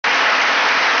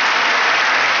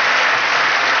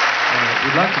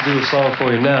We'd like to do a song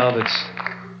for you now that's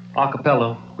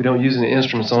acapella. We don't use any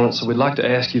instruments on it, so we'd like to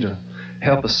ask you to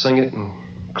help us sing it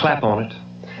and clap on it.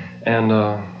 And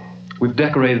we've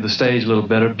decorated the stage a little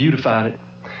better, beautified it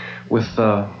with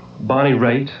Bonnie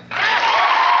Raitt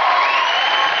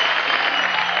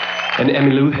and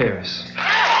Emmylou Harris.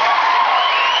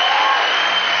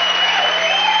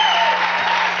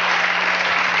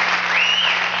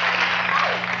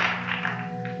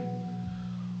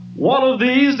 One of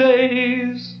these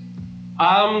days,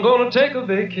 I'm gonna take a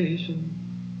vacation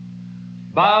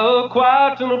by a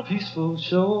quiet and a peaceful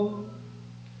shore,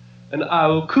 and I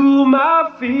will cool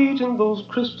my feet in those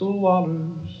crystal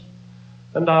waters,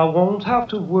 and I won't have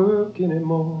to work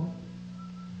anymore,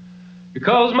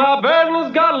 because my burden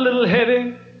has got a little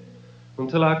heavy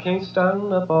until I can't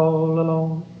stand up all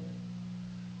alone.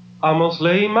 I must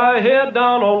lay my head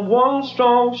down on one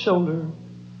strong shoulder,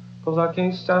 'cause I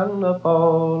can't stand up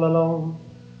all alone.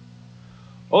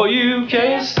 Oh, you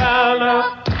can't stand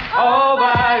up all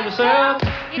by yourself.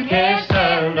 You can't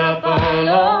stand up all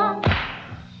alone.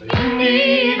 You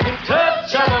need the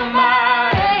touch of a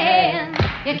mighty hand.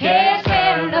 You can't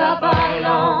stand up all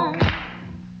alone.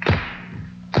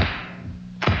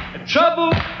 And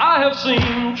trouble, I have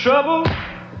seen trouble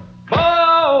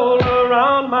all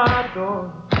around my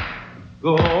door.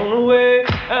 Go on away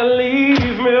and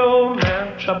leave me, old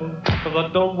man, trouble, 'cause I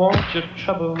don't want your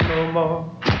trouble no more.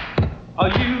 Oh,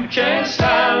 you can't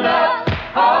stand up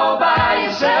all by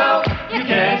yourself. You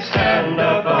can't stand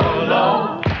up all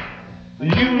alone.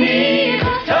 You need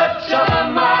the touch of a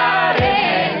mighty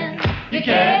hand. You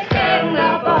can't stand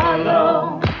up all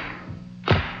alone.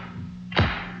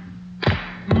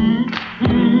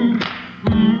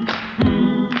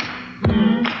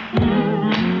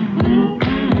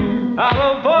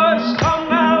 Our voice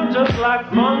come out just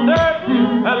like thunder,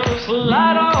 and it'll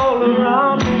slide all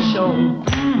around the show,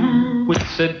 which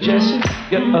said, Jesse,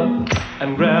 get up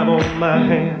and grab on my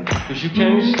hand, 'cause you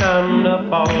can't stand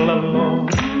up all alone.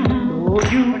 Oh,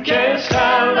 you can't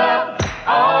stand up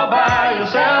all by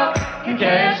yourself. You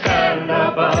can't stand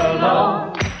up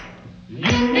alone.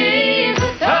 You need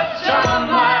the touch of a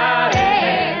mighty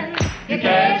hand. You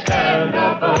can't stand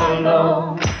up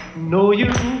alone. No,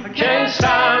 you can't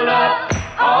stand up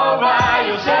all by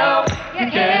yourself. You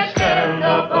can't stand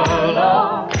up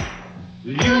alone.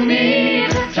 You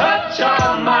need the touch of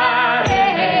a mighty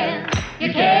hand.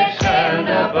 You can't stand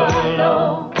up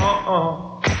alone.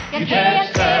 You can't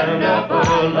stand up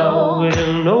alone.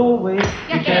 Well, no way.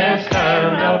 You can't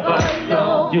stand up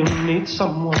alone. You need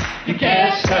someone. You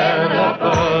can't stand up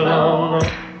alone.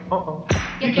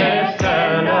 You can't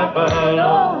stand up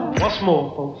alone. Once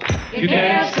more, folks. You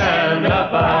can't stand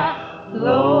up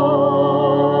alone.